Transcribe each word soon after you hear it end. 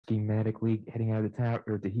schematically heading out of the town,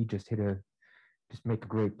 or did he just make a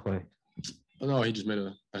great play? No, he just made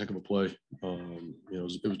a heck of a play. It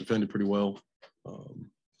was defended pretty well.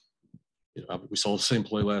 We saw the same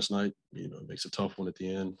play last night. It makes a tough one at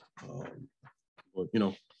the end. But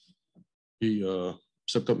he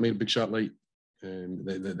stepped up, made a big shot late, and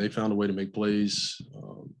they found a way to make plays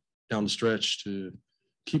down the stretch to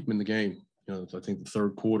keep them in the game. I think the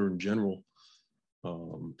third quarter in general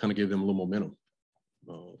kind of gave them a little momentum,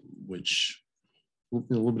 which a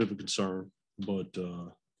little bit of a concern, but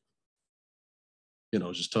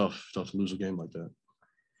it's just tough to lose a game like that.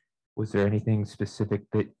 Was there anything specific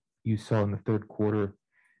that you saw in the third quarter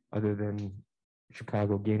other than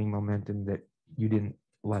Chicago gaining momentum that you didn't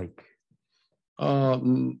like?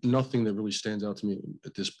 Nothing that really stands out to me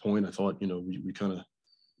at this point. I thought, we kind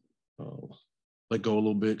of let go a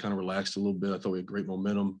little bit, kind of relaxed a little bit. I thought we had great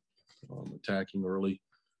momentum, attacking early,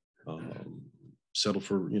 settled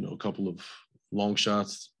for, a couple of long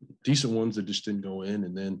shots, decent ones that just didn't go in.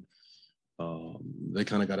 And then they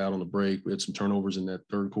kind of got out on the break. We had some turnovers in that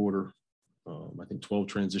third quarter. I think 12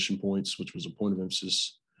 transition points, which was a point of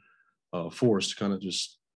emphasis for us to kind of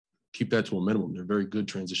just keep that to a minimum. They're a very good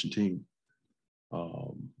transition team.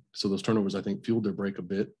 So those turnovers, I think, fueled their break a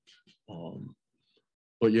bit.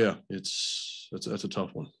 But yeah, that's a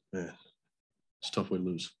tough one. Man, it's a tough way to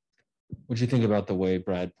lose. What did you think about the way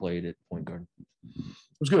Brad played at point guard?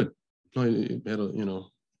 It was good. He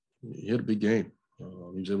had a big game.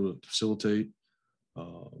 He was able to facilitate.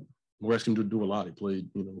 We're asking him to do a lot. He played,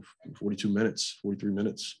 42 minutes, 43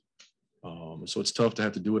 minutes. So it's tough to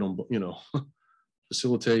have to do it on,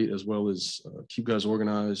 facilitate as well as keep guys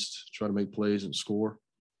organized, try to make plays and score.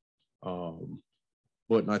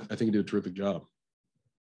 But I think he did a terrific job.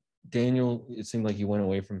 Daniel, it seemed like you went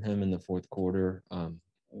away from him in the fourth quarter.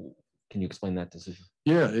 Can you explain that decision?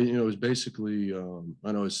 Yeah, it was basically,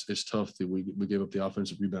 I know it's tough that we gave up the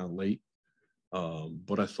offensive rebound late,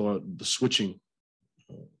 but I thought the switching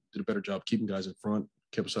did a better job keeping guys in front,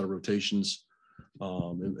 kept us out of rotations.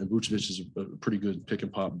 And Vucevic is a pretty good pick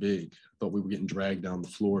and pop big. Thought we were getting dragged down the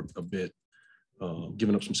floor a bit,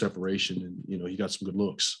 giving up some separation, and he got some good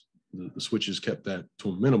looks. The switches kept that to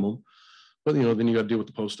a minimum, but then you got to deal with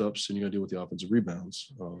the post ups and you got to deal with the offensive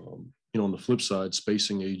rebounds. On the flip side,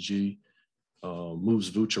 spacing AG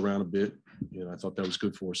moves Vuce around a bit. I thought that was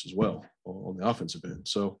good for us as well on the offensive end.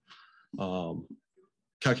 So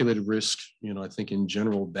calculated risk. I think in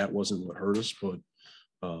general that wasn't what hurt us, but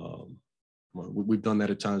we've done that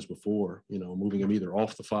at times before. Moving him either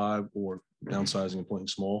off the five or downsizing and playing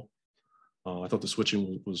small. I thought the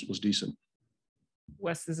switching was decent.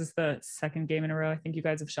 Wes, this is the second game in a row. I think you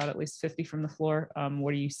guys have shot at least 50 from the floor.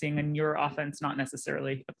 What are you seeing in your offense, not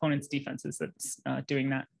necessarily opponents' defenses, that's doing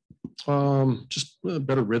that? Just a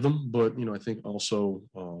better rhythm, but, I think also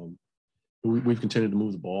we've continued to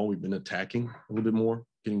move the ball. We've been attacking a little bit more,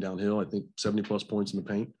 getting downhill. I think 70-plus points in the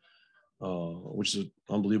paint, which is an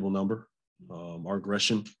unbelievable number. Our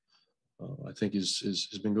aggression, I think, has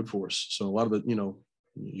been good for us. So a lot of it, you're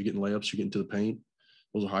getting layups, you're getting to the paint.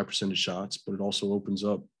 Those are high percentage shots, but it also opens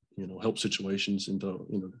up, help situations into,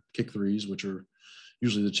 kick threes, which are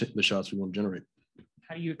usually the shots we want to generate.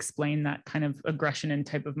 How do you explain that kind of aggression and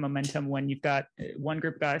type of momentum when you've got one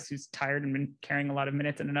group of guys who's tired and been carrying a lot of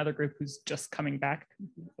minutes and another group who's just coming back?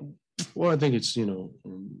 Well, I think it's,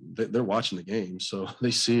 they're watching the game, so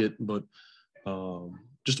they see it, but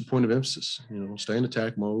just a point of emphasis, stay in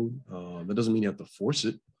attack mode. That doesn't mean you have to force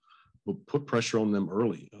it, but put pressure on them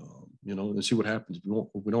early, and see what happens.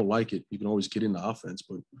 If we don't like it, you can always get into offense,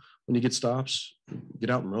 but when you get stops, get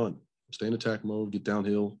out and run. Stay in attack mode, get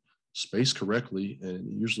downhill, space correctly, and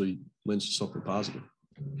it usually lends to something positive.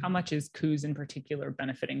 How much is Kuz in particular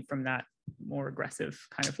benefiting from that more aggressive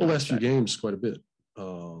kind of? The last few games, quite a bit.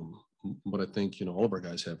 But I think, all of our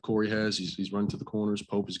guys have. Corey has. He's running to the corners.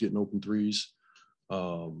 Pope is getting open threes.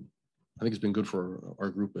 I think it's been good for our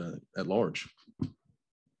group at large.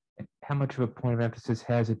 How much of a point of emphasis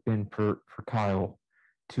has it been for Kyle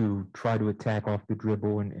to try to attack off the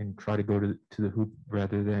dribble and try to go to the hoop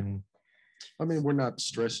rather than? I mean, we're not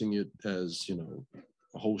stressing it as,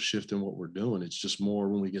 a whole shift in what we're doing. It's just more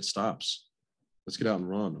when we get stops. Let's get out and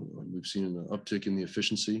run. We've seen an uptick in the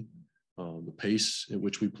efficiency. The pace at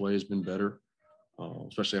which we play has been better,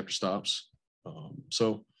 especially after stops.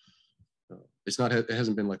 It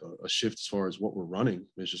hasn't been like a shift as far as what we're running.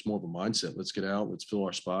 It's just more of a mindset. Let's get out. Let's fill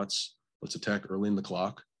our spots. Let's attack early in the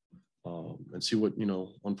clock and see what,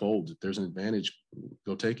 unfolds. If there's an advantage,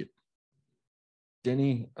 go take it.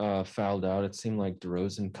 Denny fouled out. It seemed like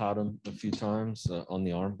DeRozan caught him a few times on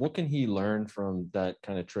the arm. What can he learn from that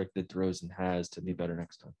kind of trick that DeRozan has to be better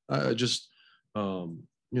next time?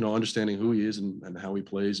 understanding who he is and how he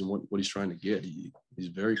plays and what he's trying to get. He's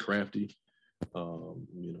very crafty,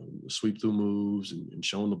 sweep through moves and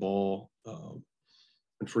showing the ball.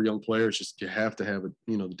 And for young players, just you have to have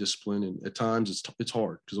the discipline. And at times it's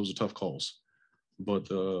hard because those are tough calls, but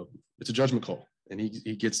it's a judgment call, and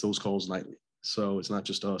he gets those calls nightly. So it's not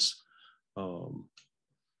just us,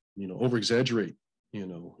 over exaggerate,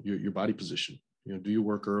 your body position, do your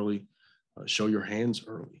work early, show your hands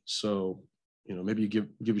early. So, maybe you give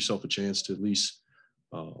yourself a chance to at least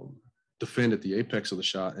defend at the apex of the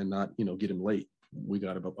shot and not, get him late. We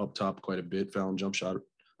got him up top quite a bit. Found jump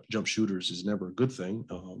shooters is never a good thing,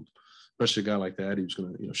 especially a guy like that. He was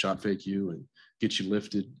going to, shot fake you and get you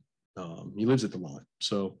lifted. He lives at the line.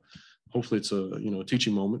 So hopefully it's a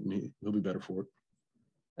teaching moment, and he'll be better for it.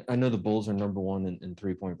 I know the Bulls are number one in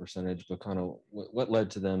 3-point percentage, but kind of what led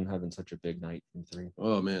to them having such a big night from three?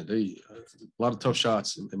 Oh man, a lot of tough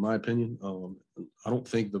shots in my opinion. I don't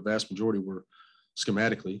think the vast majority were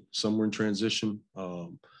schematically. Some were in transition,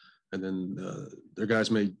 and then their guys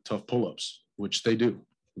made tough pull-ups, which they do.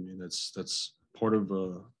 I mean, that's part of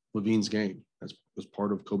Levine's game. That's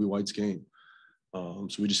part of Kobe White's game. So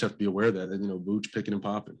we just have to be aware of that. And Vooch picking and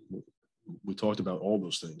popping. We talked about all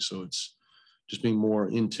those things. So it's just being more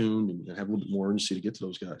in tune and have a little bit more urgency to get to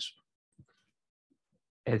those guys.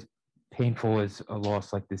 As painful as a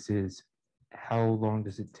loss like this is, how long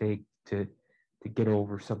does it take to get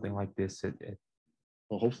over something like this?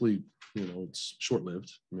 Well, hopefully, it's short-lived.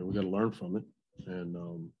 We got to learn from it,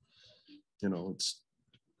 and it's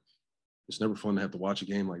never fun to have to watch a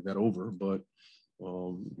game like that over. But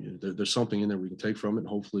there's something in there we can take from it, and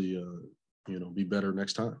hopefully, be better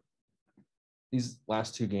next time. These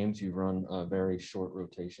last two games, you've run very short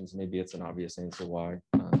rotations. Maybe it's an obvious answer why,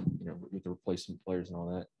 with the replacement players and all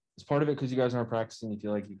that. It's part of it because you guys aren't practicing. You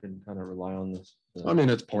feel like you can kind of rely on this.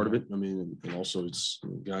 That's part of it. And also it's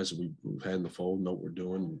guys that we've had in the fold know what we're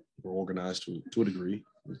doing. We're organized to a degree.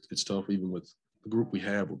 It's tough even with the group we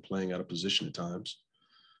have. We're playing out of position at times.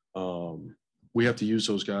 We have to use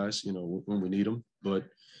those guys, when we need them. But,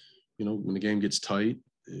 when the game gets tight,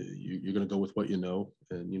 you're going to go with what you know.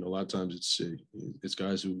 And, a lot of times it's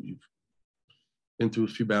guys who you've been through a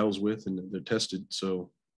few battles with and they're tested.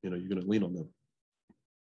 So, you're going to lean on them.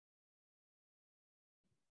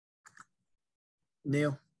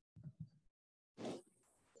 Neil.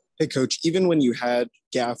 Hey, Coach, even when you had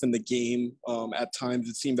Gaff in the game, at times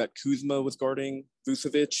it seemed that Kuzma was guarding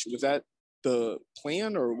Vucevic. Was that the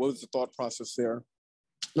plan, or what was the thought process there?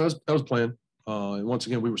 No, that was planned. And once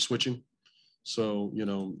again, we were switching. So,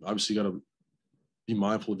 obviously you got to be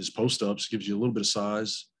mindful of his post-ups. Gives you a little bit of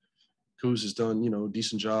size. Kuz has done, a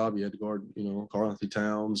decent job. He had to guard, Karl-Anthony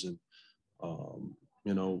Towns. And,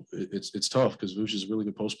 it's tough because Vuce is a really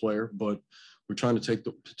good post player. But we're trying to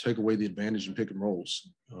take away the advantage in pick and rolls.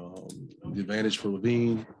 The advantage for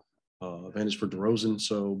Levine, advantage for DeRozan.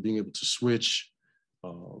 So being able to switch,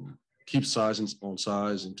 keep size on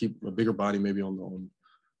size, and keep a bigger body maybe on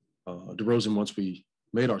DeRozan once we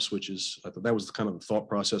made our switches. I thought that was kind of the thought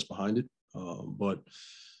process behind it. But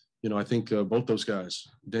I think both those guys,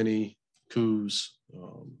 Denny, Kuz,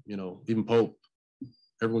 even Pope,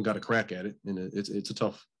 everyone got a crack at it, and it's a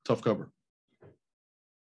tough cover.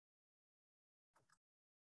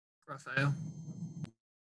 Rafael.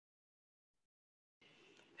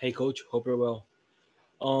 Hey, Coach. Hope you're well.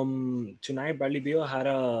 Tonight, Bradley Beal had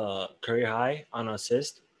a career high on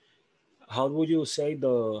assist. How would you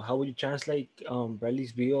translate Bradley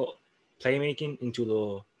Beal playmaking into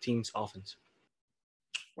the team's offense?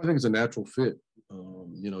 I think it's a natural fit.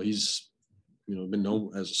 He's been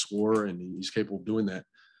known as a scorer, and he's capable of doing that.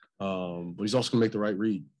 But he's also going to make the right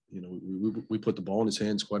read. We put the ball in his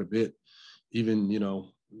hands quite a bit. Even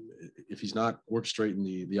if he's not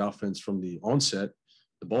orchestrating the offense from the onset,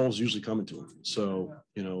 the ball's usually coming to him. So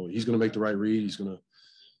he's going to make the right read. He's going to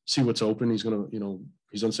see what's open. He's going to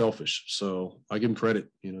he's unselfish. So I give him credit,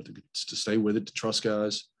 to stay with it, to trust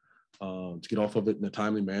guys, to get off of it in a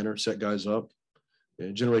timely manner, set guys up.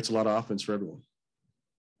 It generates a lot of offense for everyone.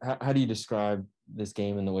 How do you describe this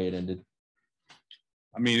game and the way it ended?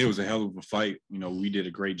 It was a hell of a fight. We did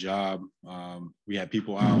a great job. We had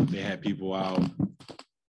people out. They had people out.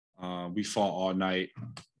 We fought all night.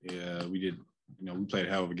 Yeah, we did. We played a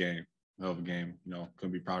hell of a game.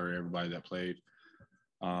 Couldn't be prouder of everybody that played.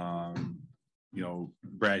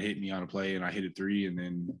 Brad hit me on a play and I hit a three, and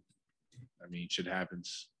then, shit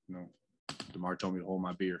happens. DeMar told me to hold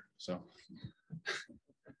my beer, so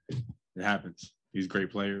it happens. He's a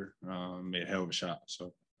great player. Made a hell of a shot.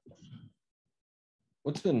 So,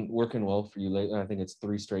 what's been working well for you lately? I think it's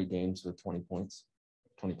 3 straight games with 20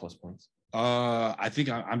 plus points. I think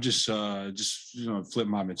I'm just flip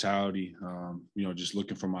my mentality. Just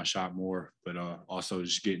looking for my shot more, but also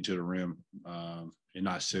just getting to the rim and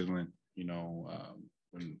not settling.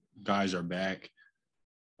 When guys are back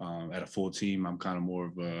at a full team, I'm kind of more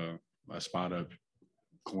of a spot up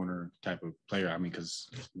corner type of player. I mean, because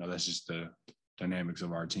that's just the dynamics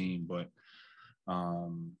of our team. But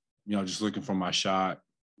just looking for my shot.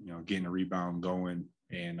 Getting a rebound going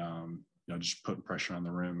and just putting pressure on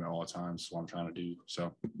the rim at all times. Is what I'm trying to do.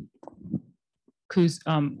 So, Kuz,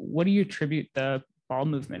 what do you attribute the ball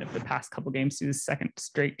movement of the past couple games to the second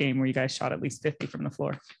straight game where you guys shot at least 50 from the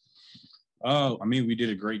floor? Oh, I mean, we did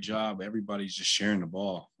a great job. Everybody's just sharing the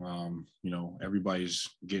ball. Everybody's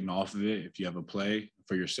getting off of it. If you have a play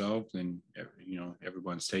for yourself, then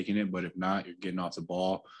everyone's taking it. But if not, you're getting off the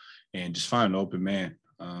ball and just find an open man.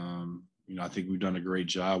 I think we've done a great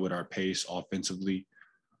job with our pace offensively.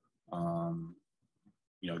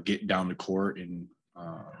 Getting down the court and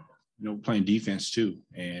playing defense too.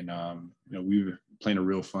 And we were playing a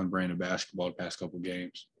real fun brand of basketball the past couple of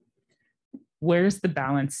games. Where's the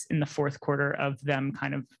balance in the fourth quarter of them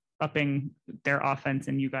kind of upping their offense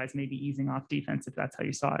and you guys maybe easing off defense, if that's how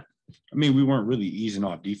you saw it? I mean, we weren't really easing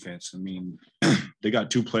off defense. I mean, they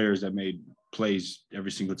got two players that made plays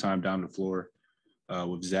every single time down the floor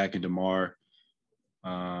with Zach and DeMar.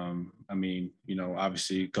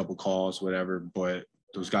 Obviously a couple calls, whatever, but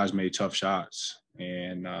those guys made tough shots.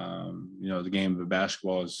 And, the game of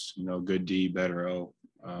basketball is, good D, better O.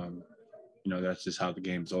 That's just how the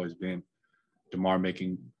game's always been. DeMar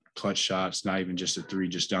making clutch shots, not even just a three,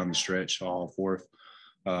 just down the stretch, all fourth.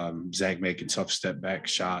 Zach making tough step back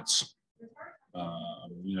shots.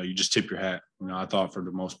 You just tip your hat. I thought for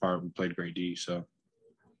the most part we played great D. So,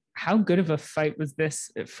 how good of a fight was this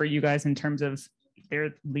for you guys in terms of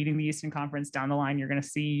they're leading the Eastern Conference down the line? You're going to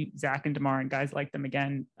see Zach and DeMar and guys like them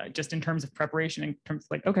again, just in terms of preparation, in terms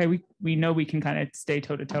of like, okay, we know we can kind of stay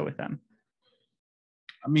toe to toe with them.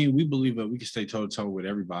 I mean, we believe that we can stay toe to toe with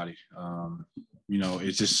everybody.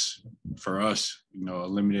 It's just for us,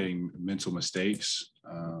 eliminating mental mistakes.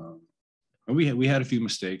 And we had a few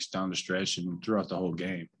mistakes down the stretch and throughout the whole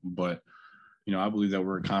game, but I believe that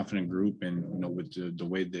we're a confident group, and with the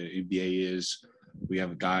way the NBA is, we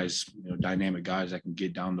have guys, dynamic guys that can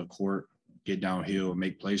get down the court, get downhill, and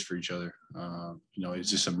make plays for each other.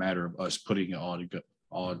 It's just a matter of us putting it all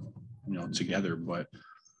together. But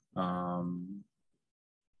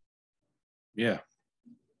yeah.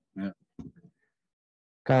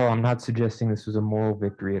 Kyle, I'm not suggesting this was a moral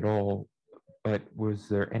victory at all, but was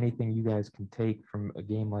there anything you guys can take from a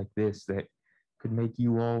game like this that could make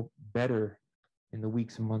you all better in the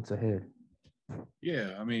weeks and months ahead?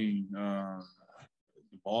 Yeah, I mean, the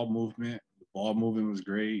ball movement was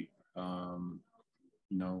great. Ball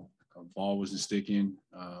wasn't sticking.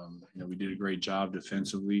 We did a great job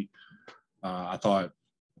defensively. I thought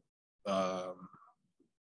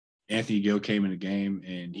Anthony Gill came in the game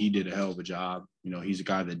and he did a hell of a job. He's a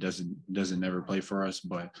guy that doesn't never play for us,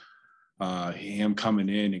 but him coming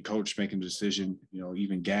in and coach making the decision,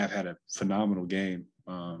 even Gav had a phenomenal game,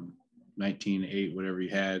 19-8, whatever he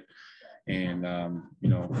had. And,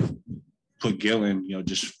 put Gill in,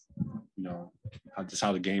 just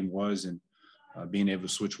how the game was, and being able to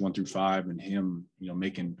switch 1 through 5 and him,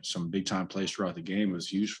 making some big time plays throughout the game was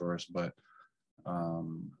huge for us. But,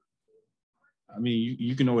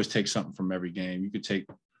 you can always take something from every game. You could take,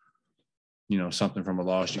 something from a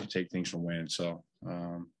loss. You could take things from wins. So,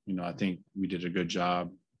 I think we did a good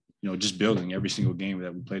job, just building every single game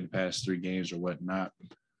that we played the past 3 games or whatnot,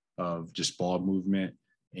 of just ball movement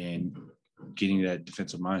and getting that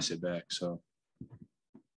defensive mindset back. So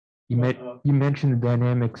you mentioned the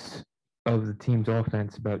dynamics of the team's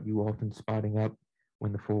offense, about you often spotting up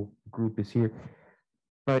when the full group is here.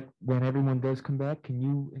 But when everyone does come back, can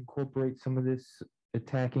you incorporate some of this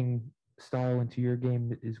attacking style into your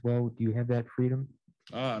game as well? Do you have that freedom?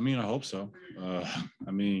 I hope so.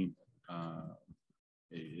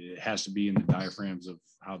 It has to be in the diaphragms of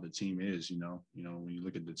how the team is. When you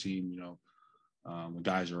look at the team, when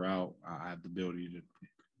guys are out, I have the ability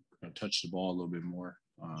to touch the ball a little bit more,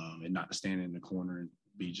 and not stand in the corner and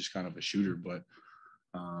be just kind of a shooter. But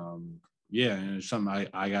and it's something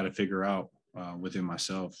I got to figure out within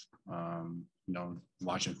myself.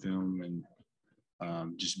 Watching film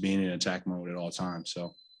and just being in attack mode at all times.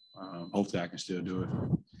 So hopefully I can still do it.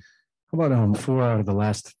 How about 4 out of the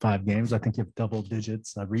last 5 games? I think you have double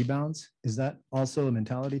digits rebounds. Is that also a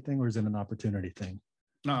mentality thing, or is it an opportunity thing?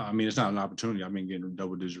 No, it's not an opportunity. I've been getting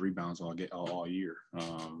double-digit rebounds all year.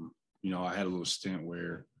 I had a little stint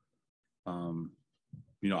where,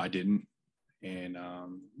 I didn't, and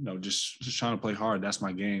just trying to play hard. That's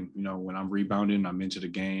my game. When I'm rebounding, I'm into the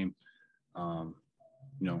game. I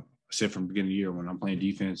said from the beginning of the year, when I'm playing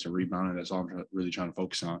defense and rebounding, that's all I'm really trying to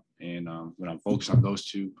focus on. And when I'm focused on those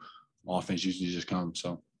two, offense usually just comes.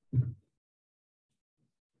 So.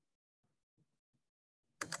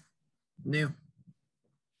 New.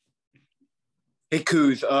 Hey,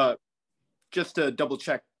 Kuz, just to double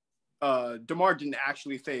check, DeMar didn't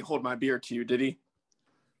actually say "hold my beer" to you, did he?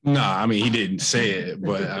 No, I mean, he didn't say it,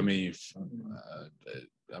 but I mean,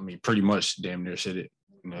 pretty much damn near said it,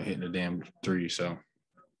 hitting the damn three. So.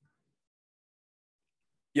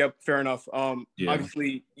 Yep, fair enough. Yeah.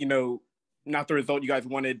 Obviously, not the result you guys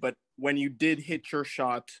wanted, but when you did hit your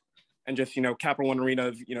shot and just, Capital One Arena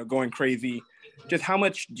is, going crazy, just how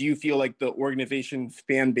much do you feel like the organization's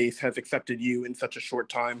fan base has accepted you in such a short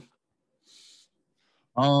time?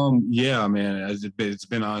 Yeah, man, it's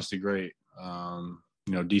been honestly great.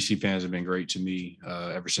 DC fans have been great to me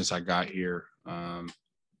ever since I got here. And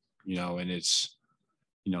it's,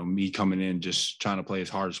 me coming in just trying to play as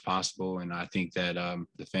hard as possible. And I think that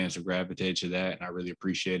the fans have gravitated to that, and I really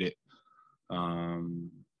appreciate it.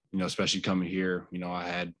 Especially coming here, I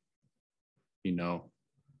had,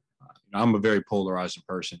 I'm a very polarizing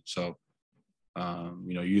person. So,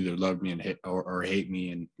 you either love me and or hate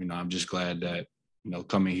me. And, I'm just glad that,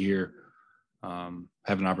 coming here,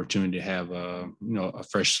 have an opportunity to have a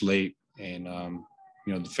fresh slate, and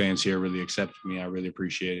the fans here really accepted me. I really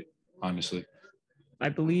appreciate it, honestly. I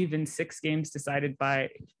believe in 6 games decided by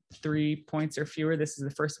 3 points or fewer, this is the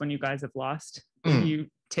first one you guys have lost. What do you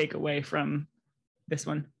take away from this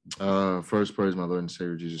one? First, praise my Lord and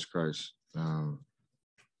Savior Jesus Christ.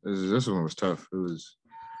 This one was tough.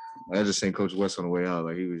 I just seen Coach Wes on the way out.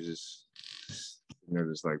 Like, he was just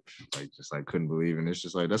couldn't believe. And it's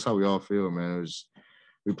just like, that's how we all feel, man.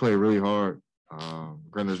 We played really hard.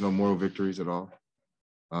 Granted, there's no moral victories at all.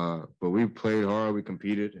 But we played hard. We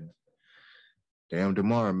competed. And damn,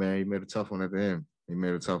 DeMar, man, he made a tough one at the end. He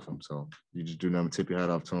made a tough one. So you just do nothing but tip your hat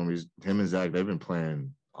off to him. Him and Zach, they've been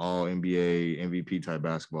playing all NBA, MVP type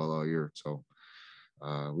basketball all year. So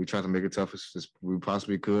we tried to make it tough as we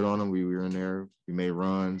possibly could on them. We were in there. We made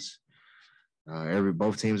runs.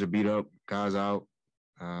 Both teams are beat up, guys out.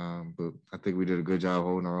 But I think we did a good job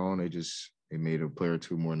holding our own. They made a player or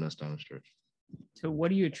two more than us down the stretch. So what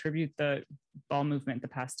do you attribute the ball movement the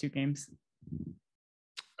past 2 games?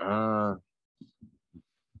 I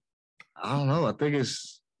don't know. I think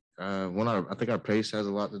it's I think our pace has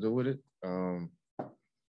a lot to do with it. And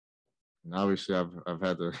obviously, I've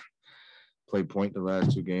had to play point the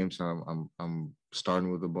last 2 games, so I'm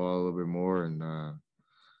starting with the ball a little bit more, and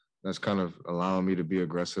that's kind of allowing me to be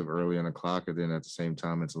aggressive early in the clock, and then at the same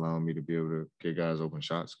time, it's allowing me to be able to get guys open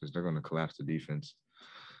shots because they're going to collapse the defense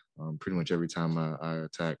pretty much every time I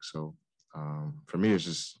attack. So for me, it's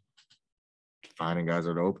just finding guys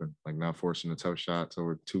that are open, like not forcing the tough shots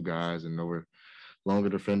over 2 guys and over longer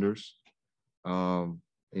defenders.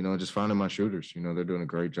 Just finding my shooters. They're doing a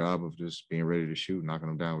great job of just being ready to shoot, knocking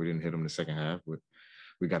them down. We didn't hit them in the second half, but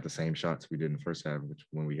we got the same shots we did in the first half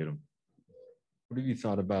when we hit them. What have you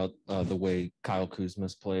thought about the way Kyle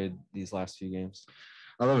Kuzma's played these last few games?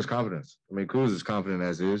 I love his confidence. I mean, Kuz is confident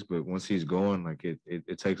as is, but once he's going, like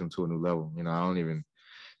it takes him to a new level. I don't even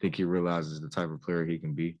think he realizes the type of player he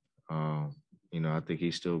can be. I think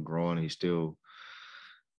he's still growing.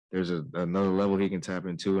 There's another level he can tap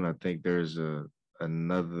into, and I think there's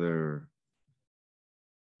another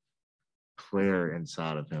player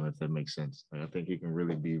inside of him, if that makes sense. Like, I think he can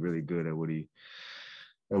really be really good at what he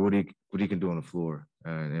can do on the floor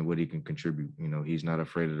and what he can contribute. He's not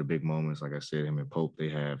afraid of the big moments. Like I said, him and Pope, they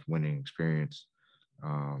have winning experience.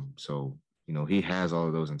 So he has all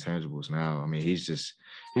of those intangibles now. I mean, he's just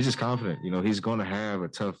confident. He's going to have a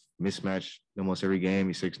tough mismatch almost every game.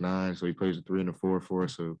 He's 6'9", so he plays a 3 and a 4 for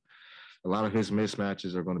us. So a lot of his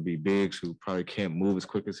mismatches are going to be bigs who probably can't move as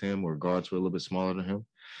quick as him, or guards who are a little bit smaller than him.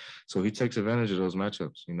 So he takes advantage of those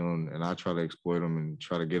matchups, and I try to exploit them and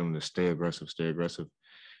try to get him to stay aggressive.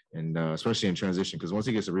 And especially in transition, because once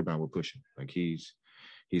he gets a rebound, we're pushing. Like, he's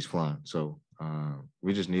flying. So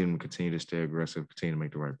we just need him to continue to stay aggressive, continue to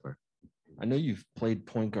make the right play. I know you've played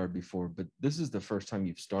point guard before, but this is the first time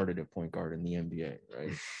you've started at point guard in the NBA,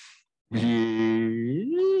 right?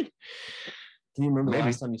 Yeah. Can you remember the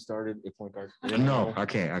last time you started at point guard? No, I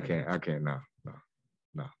can't.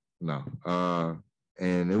 No.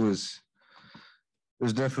 And it was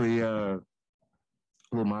definitely a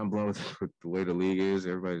little mind blowing with the way the league is.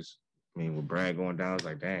 With Brad going down, it's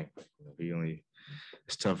like, dang,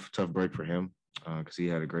 it's tough break for him because he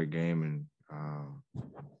had a great game, and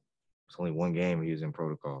it's only 1 game he was in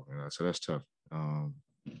protocol, so that's tough.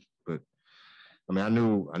 But I mean, I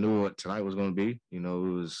knew what tonight was going to be. You know, it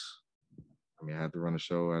was. I mean, I had to run a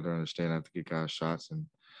show. I had to understand. I have to get guys shots, and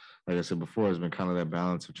like I said before, it's been kind of that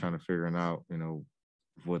balance of trying to figuring out, you know,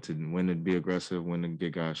 when to be aggressive, when to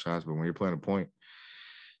get guys shots. But when you're playing a point,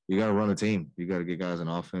 you got to run a team. You got to get guys in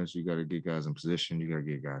offense. You got to get guys in position. You got to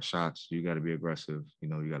get guys shots. You got to be aggressive. You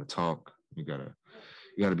know, you got to talk. You got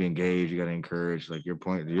to be engaged. You got to encourage. Like your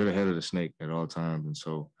point, you're the head of the snake at all times. And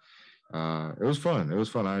so it was fun. It was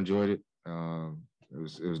fun. I enjoyed it. It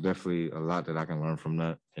was definitely a lot that I can learn from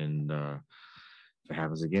that. And if it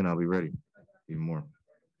happens again, I'll be ready even more.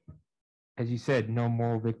 As you said, no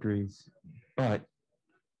moral victories, but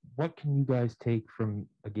what can you guys take from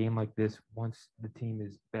a game like this once the team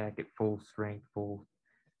is back at full strength, full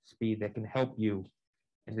speed that can help you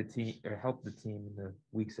and the team or help the team in the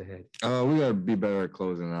weeks ahead? We got to be better at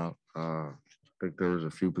closing out. I think there was a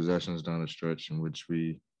few possessions down the stretch in which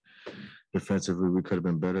defensively we could have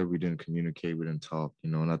been better. We didn't communicate, we didn't talk, you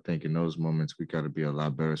know. And I think in those moments we got to be a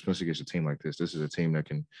lot better, especially against a team like this. This is a team that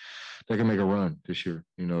can make a run this year,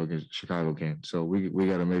 you know, against Chicago can. So we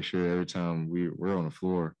got to make sure every time we're on the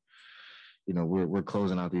floor, you know, we're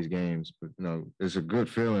closing out these games. But you know, it's a good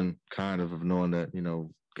feeling kind of knowing that, you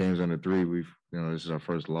know, games under 3, this is our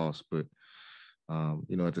first loss. But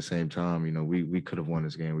you know, at the same time, you know, we could have won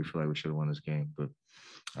this game. We feel like we should have won this game. But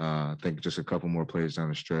I think just a couple more plays down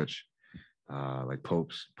the stretch. Like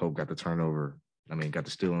Pope got the turnover. I mean, got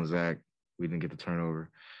the steal on Zach. We didn't get the turnover.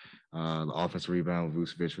 The offensive rebound with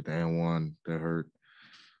Vucevic with the N1 that hurt.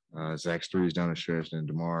 Zach's threes down the stretch, and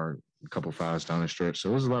DeMar a couple fouls down the stretch. So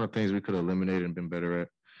there's a lot of things we could have eliminated and been better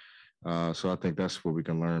at. So I think that's what we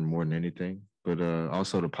can learn more than anything. But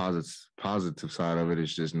also the positive side of it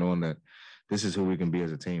is just knowing that this is who we can be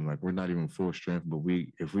as a team. Like we're not even full strength, but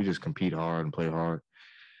if we just compete hard and play hard,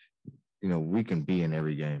 you know, we can be in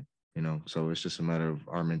every game. You know, so it's just a matter of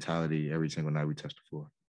our mentality every single night we touch the floor.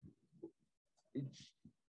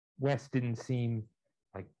 Wes didn't seem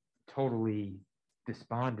like totally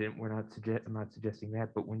despondent. I'm not suggesting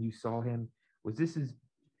that, but when you saw him, was this as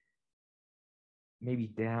maybe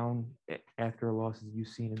down after a loss as you've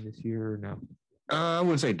seen him this year or no? I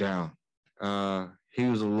wouldn't say down. He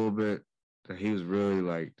was a little bit. He was really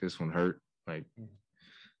like this one hurt, like,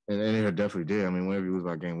 and it definitely did. I mean, whenever he was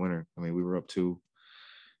our game winner, I mean, we were up 2.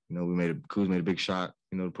 You know, Kuzma made a big shot,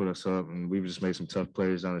 you know, to put us up, and we just made some tough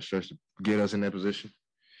plays down the stretch to get us in that position.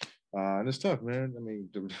 And it's tough, man. I mean,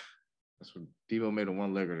 that's what Debo made a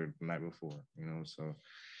one-legger the night before, you know. So,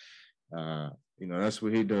 you know, that's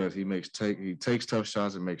what he does. He takes tough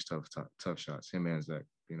shots and makes tough shots. Him and Zach,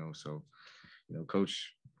 you know. So, you know,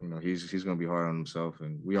 Coach, you know, he's going to be hard on himself,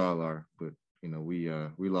 and we all are. But you know, we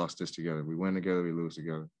lost this together. We win together, we lose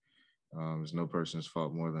together. There's no person's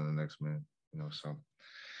fault more than the next man, you know. So.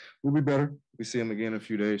 We'll be better. We see them again in a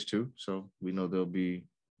few days too, so we know they'll be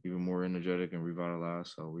even more energetic and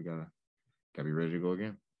revitalized. So we gotta be ready to go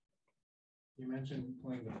again. You mentioned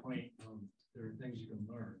playing the point. There are things you can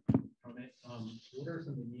learn from it. What are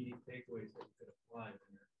some immediate takeaways that you could apply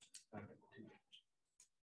when you're back at the 2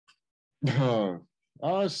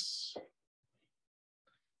 games?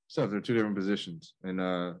 They're 2 different positions, and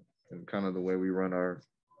kind of the way we run our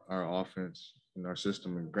offense in our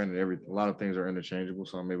system. And granted, a lot of things are interchangeable,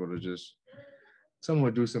 so I'm able to just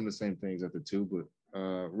somewhat do some of the same things at the 2. But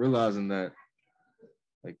realizing that,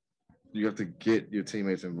 like, you have to get your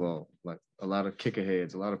teammates involved. Like a lot of kick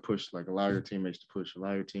aheads, a lot of push. Like allow your teammates to push,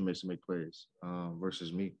 allow your teammates to make plays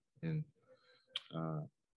versus me. And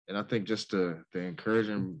I think just the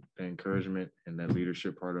encouragement, and that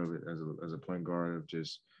leadership part of it as a point guard of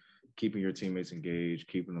just keeping your teammates engaged,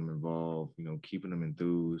 keeping them involved, you know, keeping them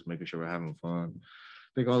enthused, making sure we're having fun. I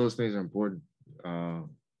think all those things are important, and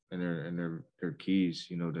they're keys,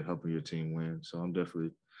 you know, to helping your team win. So I'm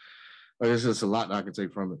definitely, there's just a lot that I can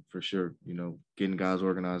take from it for sure. You know, getting guys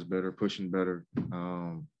organized better, pushing better.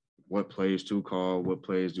 What plays to call? What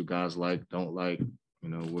plays do guys don't like? You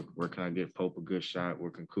know, where can I get Pope a good shot? Where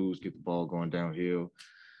can Kuz get the ball going downhill?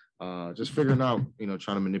 Just figuring out, you know,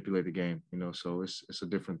 trying to manipulate the game, you know, so it's a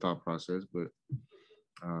different thought process, but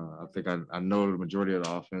I think I know the majority of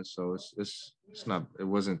the offense, so it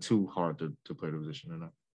wasn't too hard to play the position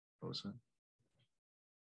enough. I would say.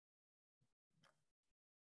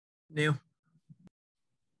 Neil.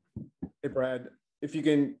 Hey, Brad, if you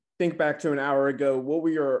can think back to an hour ago, what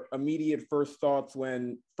were your immediate first thoughts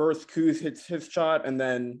when first Kuz hits his shot and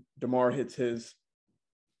then DeMar hits his?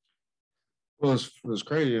 Well, it was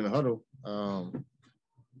crazy in the huddle. I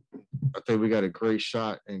think we got a great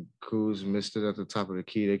shot, and Kuz missed it at the top of the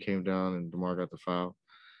key. They came down, and DeMar got the foul.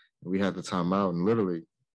 We had the timeout, and literally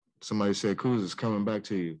somebody said, Kuz is coming back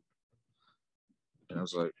to you. And I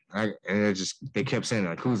was like, they kept saying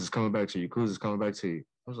like, Kuz is coming back to you. Kuz is coming back to you.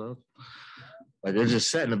 I was like it just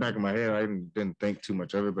sat in the back of my head. I didn't think too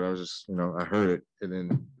much of it, but I was just, I heard it. And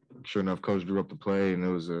then sure enough, coach drew up the play, and it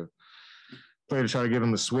was a play to try to get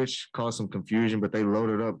them to switch, cause some confusion, but they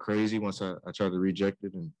loaded up crazy once I tried to reject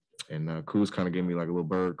it. And Kuz kind of gave me like a little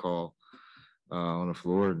bird call on the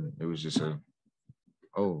floor. And it was just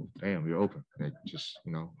oh, damn, you're open. It just,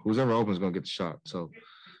 who's ever open is going to get the shot. So,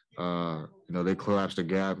 they collapsed the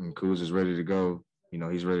gap, and Kuz is ready to go.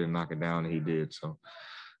 He's ready to knock it down, and he did. So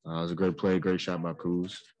it was a great play, great shot by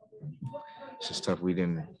Kuz. It's just tough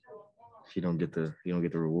he don't get the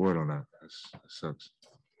reward on that. That sucks.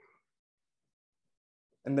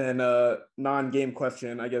 And then non-game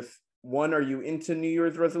question, I guess. One, are you into New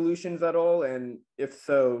Year's resolutions at all? And if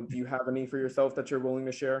so, do you have any for yourself that you're willing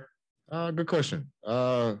to share? Good question.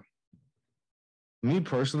 Me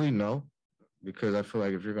personally, no, because I feel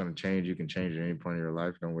like if you're going to change, you can change at any point in your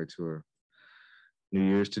life. Don't wait till New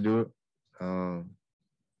Year's to do it.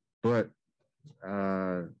 But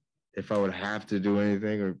if I would have to do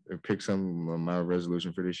anything or pick some of my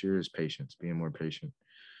resolution for this year is patience, being more patient.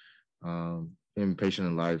 Being patient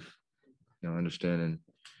in life, understanding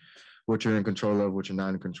what you're in control of, what you're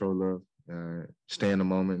not in control of, stay in the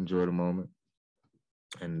moment, enjoy the moment,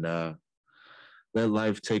 and let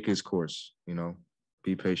life take its course,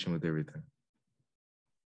 be patient with everything.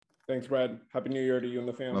 Thanks, Brad. Happy New Year to you and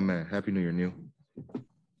the family. My man, Happy New Year, Neil.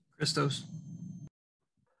 Christos.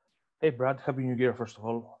 Hey, Brad, Happy New Year, first of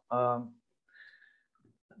all.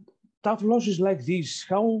 Tough losses like this,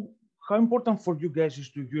 how important for you guys is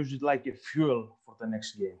to use it like a fuel for the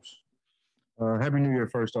next games? Happy New Year,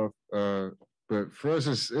 first off. But for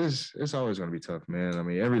us, it's always going to be tough, man. I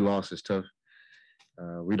mean, every loss is tough.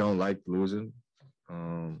 We don't like losing.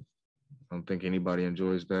 I don't think anybody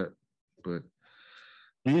enjoys that. But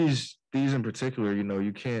these in particular,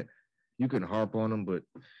 you can harp on them, but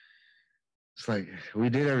it's like we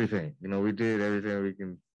did everything. We did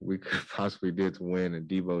everything we could possibly did to win, and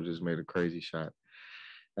Debo just made a crazy shot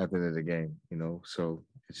at the end of the game. So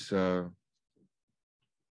it's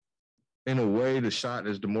in a way the shot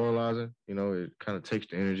is demoralizing. It kind of takes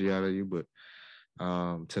the energy out of you, but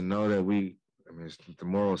to know that it's the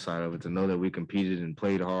moral side of it, to know that we competed and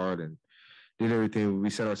played hard and did everything, we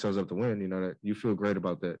set ourselves up to win, that you feel great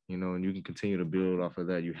about that, and you can continue to build off of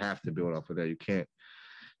that. You have to build off of that. You can't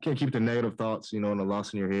keep the negative thoughts, and the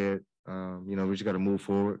loss in your head. We just got to move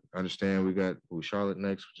forward. Understand we got Charlotte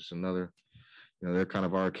next, which is another, they're kind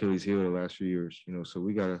of our Achilles heel the last few years, so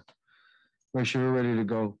we got to make sure we're ready to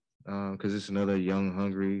go because it's another young,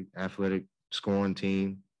 hungry, athletic, scoring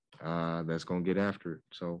team that's going to get after it.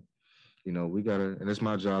 So, we got to, and it's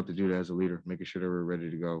my job to do that as a leader, making sure that we're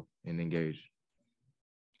ready to go and engage.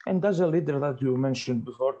 And as a leader that you mentioned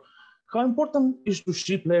before, how important is to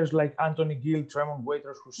see players like Anthony Gill, Tremont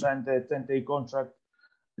Waiters, who signed a 10-day contract,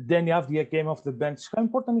 Danny Avdia came off the bench. How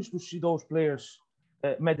important is to see those players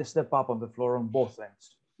made a step up on the floor on both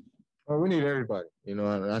ends? Well, we need everybody.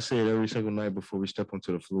 I say it every single night before we step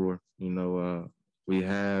onto the floor. We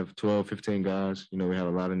have 12, 15 guys. We have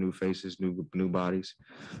a lot of new faces, new bodies.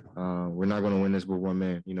 We're not going to win this with one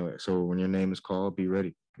man. So when your name is called, be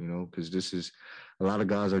ready. Because this is a lot of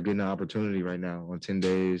guys are getting an opportunity right now on 10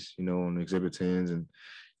 days. On Exhibit 10s, and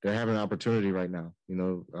they're having an opportunity right now.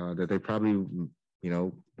 That they probably,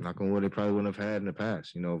 knock on wood, they probably wouldn't have had in the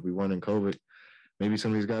past. If we weren't in COVID, maybe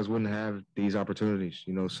some of these guys wouldn't have these opportunities,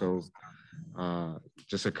 so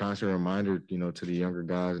just a constant reminder, to the younger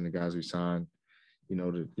guys and the guys we signed,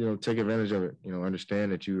 to take advantage of it,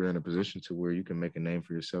 understand that you are in a position to where you can make a name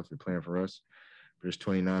for yourself. You're playing for us. There's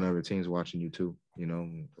 29 other teams watching you too,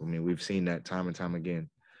 we've seen that time and time again.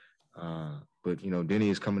 But, Denny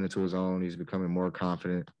is coming into his own. He's becoming more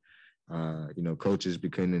confident. Coaches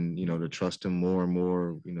becoming, to trust him more and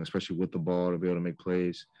more, especially with the ball to be able to make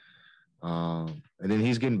plays. And then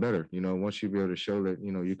he's getting better, once you be able to show that,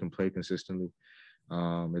 you can play consistently.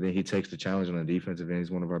 And then he takes the challenge on the defensive end.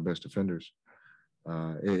 He's one of our best defenders.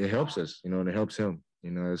 It helps us, and it helps him.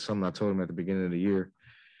 It's something I told him at the beginning of the year.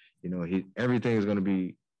 Everything is going to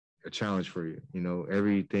be a challenge for you.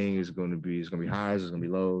 Everything is going to be, it's going to be highs, it's going to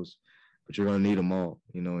be lows, but you're going to need them all.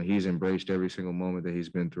 And he's embraced every single moment that he's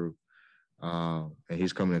been through. And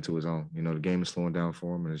he's coming into his own. The game is slowing down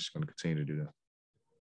for him, and it's going to continue to do that.